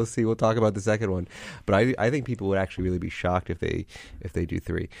 and then we'll see. We'll talk about the second one. But I think people would actually really be shocked if they do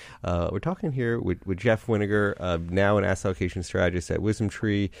 3. We're talking here with Jeff Winiger, now an asset allocation strategist at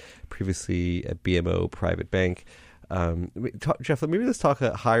WisdomTree, previously at BMO Private Bank. Jeff, maybe let's talk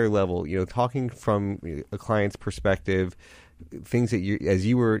at a higher level, talking from a client's perspective, things that as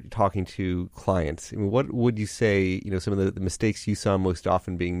you were talking to clients, I mean, what would you say, some of the mistakes you saw most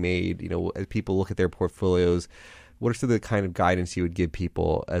often being made, as people look at their portfolios, what are some of the kind of guidance you would give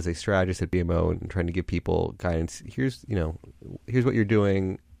people as a strategist at BMO and trying to give people guidance? Here's what you're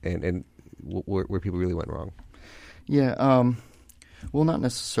doing and where people really went wrong. Yeah. Well, not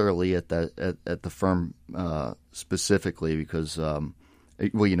necessarily at the firm specifically, because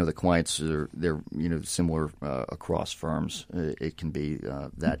the clients they're similar across firms. It can be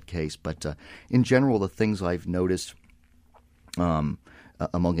that case, but in general, the things I've noticed among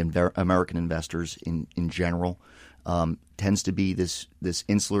American investors in general tends to be this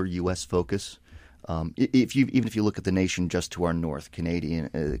insular U.S. focus. Even if you look at the nation just to our north,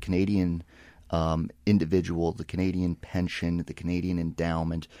 Canadian individual, the Canadian pension, the Canadian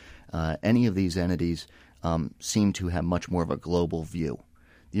endowment, any of these entities seem to have much more of a global view.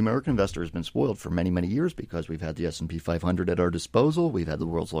 The American investor has been spoiled for many, many years because we've had the S&P 500 at our disposal, we've had the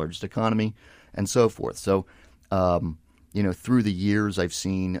world's largest economy, and so forth. So, through the years, I've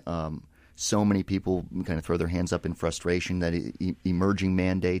seen so many people kind of throw their hands up in frustration that emerging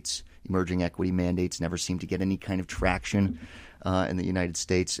equity mandates never seem to get any kind of traction in the United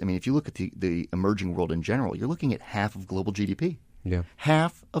States. I mean, if you look at the emerging world in general, you're looking at half of global GDP. Yeah.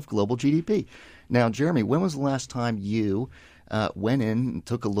 Half of global GDP. Now, Jeremy, when was the last time you went in and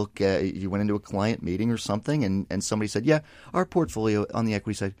took a look you went into a client meeting or something and somebody said, yeah, our portfolio on the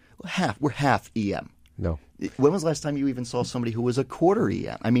equity side, we're half EM? No. When was the last time you even saw somebody who was a quarter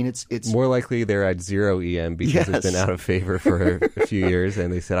EM? I mean, it's more likely they're at 0 EM because it's been out of favor for a few years,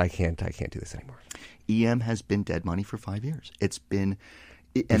 and they said, I can't do this anymore. EM has been dead money for 5 years. It's been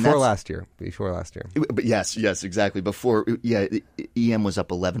before last year. But yes, exactly. EM was up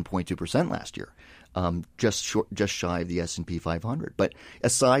 11.2% last year, just shy of the S&P 500. But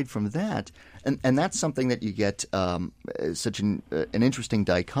aside from that, and that's something that you get such an interesting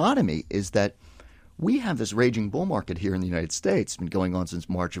dichotomy is that we have this raging bull market here in the United States. It's been going on since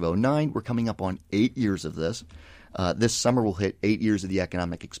March of 2009. We're coming up on 8 years of this. This summer we'll hit 8 years of the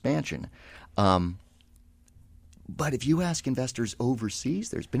economic expansion. But if you ask investors overseas,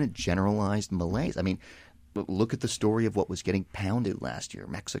 there's been a generalized malaise. I mean, look at the story of what was getting pounded last year,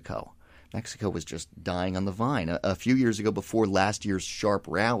 Mexico. Mexico was just dying on the vine. A few years ago, before last year's sharp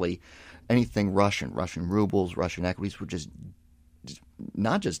rally, anything Russian rubles, Russian equities were just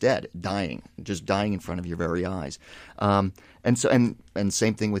not just dead, dying in front of your very eyes. And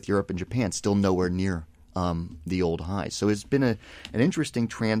same thing with Europe and Japan, still nowhere near the old highs. So it's been an interesting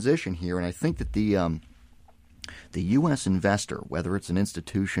transition here, and I think that the U.S. investor, whether it's an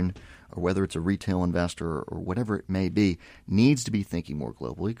institution or whether it's a retail investor or whatever it may be, needs to be thinking more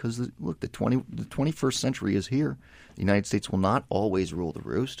globally because, the 21st century is here. The United States will not always rule the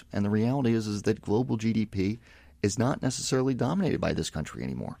roost, and the reality is that global GDP is not necessarily dominated by this country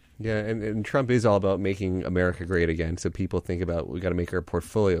anymore. Yeah, and Trump is all about making America great again. So people think about we got to make our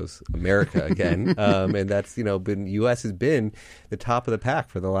portfolios America again, and that's U.S. has been the top of the pack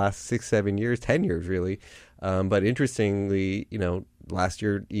for the last 6, 7 years, 10 years really. But interestingly, last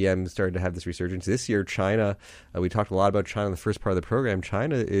year EM started to have this resurgence. This year, China, we talked a lot about China in the first part of the program.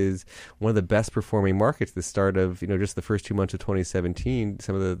 China is one of the best performing markets at the start of, just the first 2 months of 2017.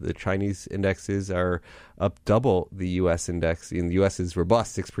 Some of the Chinese indexes are up double the U.S. index. And the U.S. is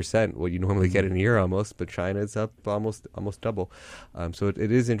robust, 6%, what you normally get in a year almost, but China is up almost double. So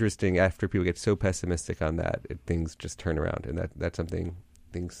it is interesting after people get so pessimistic on that, things just turn around. And that's something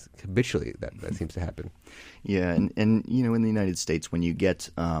things habitually that seems to happen. Yeah, and in the United States, when you get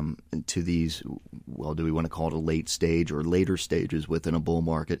to these, do we want to call it a late stage or later stages within a bull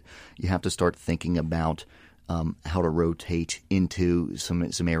market, you have to start thinking about how to rotate into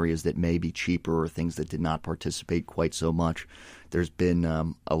some areas that may be cheaper or things that did not participate quite so much. There's been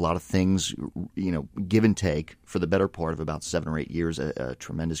a lot of things, give and take for the better part of about 7 or 8 years, a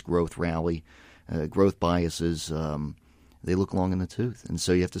tremendous growth rally, growth biases. They look long in the tooth, and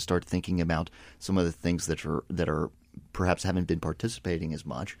so you have to start thinking about some of the things that are perhaps haven't been participating as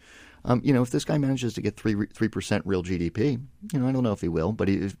much. If this guy manages to get 3% real GDP, I don't know if he will, but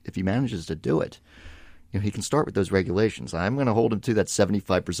if he manages to do it, he can start with those regulations. I'm going to hold him to that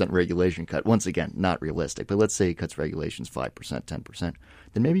 75% regulation cut. Once again, not realistic, but let's say he cuts regulations 5%, 10%.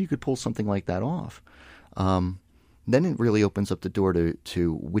 Then maybe you could pull something like that off. Then it really opens up the door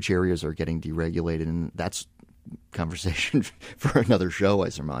to which areas are getting deregulated, and that's conversation for another show, I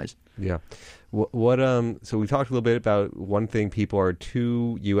surmise. Yeah. So we talked a little bit about one thing. People are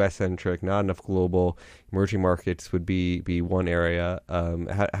too U.S.-centric, not enough global. Emerging markets would be one area.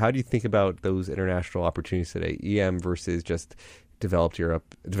 How do you think about those international opportunities today, EM versus just developed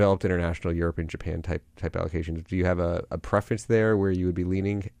international, Europe and Japan type allocations? Do you have a preference there where you would be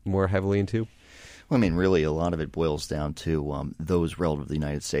leaning more heavily into? Well, I mean, really, a lot of it boils down to those relative to the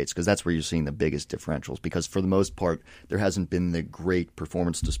United States, because that's where you're seeing the biggest differentials. Because for the most part, there hasn't been the great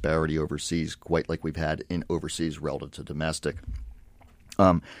performance disparity overseas, quite like we've had in overseas relative to domestic.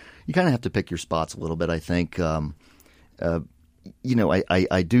 You kind of have to pick your spots a little bit, I think. I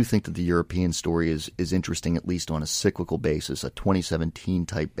do think that the European story is interesting, at least on a cyclical basis, a 2017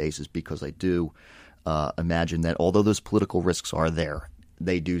 type basis, because I do imagine that although those political risks are there,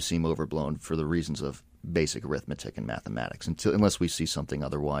 they do seem overblown for the reasons of basic arithmetic and mathematics, unless we see something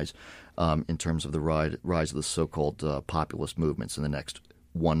otherwise in terms of the rise of the so-called populist movements in the next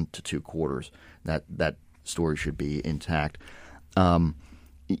 1 to 2 quarters. That story should be intact. In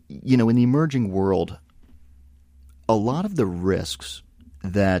the emerging world, a lot of the risks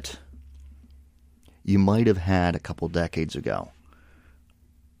that you might have had a couple decades ago.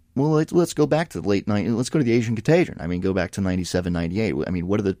 Well, let's go back to the late 90s. Let's go to the Asian contagion. I mean, go back to 97, 98. I mean,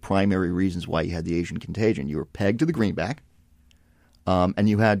 what are the primary reasons why you had the Asian contagion? You were pegged to the greenback, and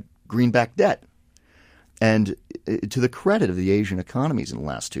you had greenback debt. And to the credit of the Asian economies in the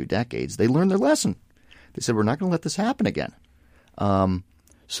last 2 decades, they learned their lesson. They said, we're not going to let this happen again.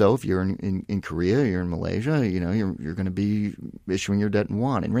 So if you're in Korea, you're in Malaysia, you're going to be issuing your debt in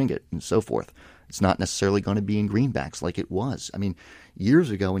won and ringgit and so forth. It's not necessarily going to be in greenbacks like it was. I mean, years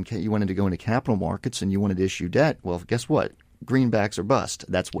ago when you wanted to go into capital markets and you wanted to issue debt, well, guess what? Greenbacks are bust.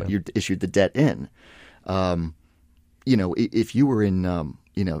 That's what you issued the debt in. If you were in,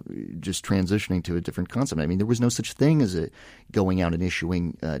 just transitioning to a different concept, I mean, there was no such thing as going out and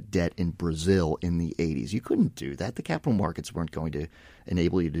issuing debt in Brazil in the 80s. You couldn't do that. The capital markets weren't going to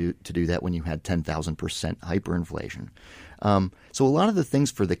enable you to do that when you had 10,000% hyperinflation. So a lot of the things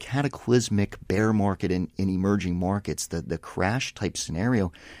for the cataclysmic bear market in emerging markets, the crash type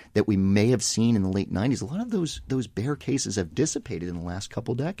scenario that we may have seen in the late 90s, a lot of those bear cases have dissipated in the last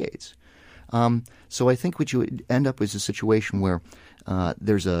couple decades. So I think what you would end up is a situation where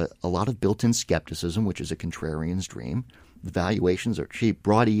there's a lot of built-in skepticism, which is a contrarian's dream. The valuations are cheap.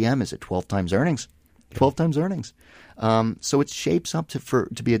 Broad EM is at 12 times earnings. 12 times earnings. So it shapes up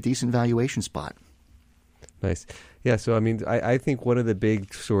to be a decent valuation spot. Nice. Yeah, so I mean, I think one of the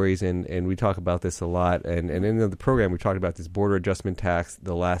big stories, and we talk about this a lot, and in the program we talked about this border adjustment tax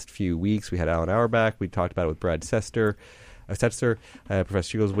the last few weeks. We had Alan Auerbach. We talked about it with Brad Setzer. Professor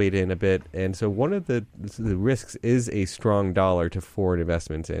Siegel's weighed in a bit. And so one of the risks is a strong dollar to foreign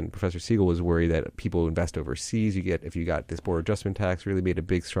investments. And Professor Siegel was worried that people invest overseas. If you got this border adjustment tax, really made a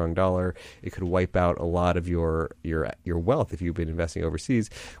big, strong dollar, it could wipe out a lot of your wealth if you've been investing overseas.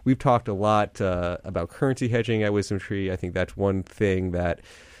 We've talked a lot about currency hedging at Wisdom Tree. I think that's one thing that,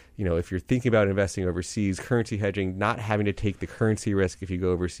 if you're thinking about investing overseas, currency hedging, not having to take the currency risk if you go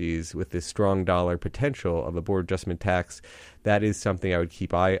overseas with this strong dollar potential of a border adjustment tax, that is something I would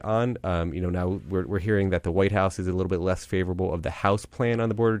keep eye on. Now we're hearing that the White House is a little bit less favorable of the House plan on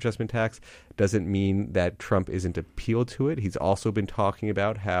the border adjustment tax. Doesn't mean that Trump isn't appealed to it. He's also been talking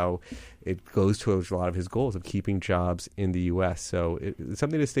about how it goes towards a lot of his goals of keeping jobs in the U.S. So it's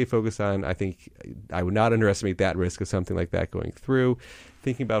something to stay focused on. I think I would not underestimate that risk of something like that going through.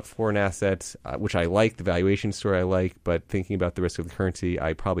 Thinking about foreign assets, which I like, the valuation story I like, but thinking about the risk of the currency,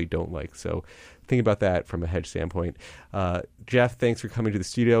 I probably don't like. So think about that from a hedge standpoint. Jeff, thanks for coming to the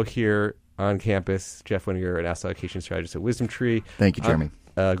studio here on campus. Jeff Weniger, an asset allocation strategist at Wisdom Tree. Thank you, Jeremy.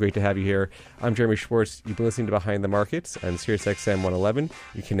 Great to have you here. I'm Jeremy Schwartz. You've been listening to Behind the Markets on SiriusXM 111.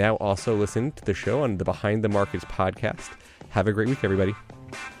 You can now also listen to the show on the Behind the Markets podcast. Have a great week, everybody.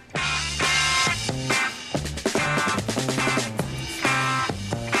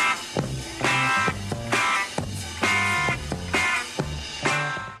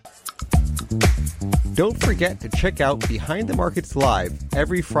 Don't forget to check out Behind the Markets Live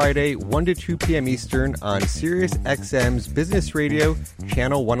every Friday, 1 to 2 p.m. Eastern on SiriusXM's Business Radio,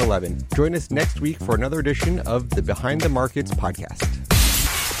 Channel 111. Join us next week for another edition of the Behind the Markets podcast.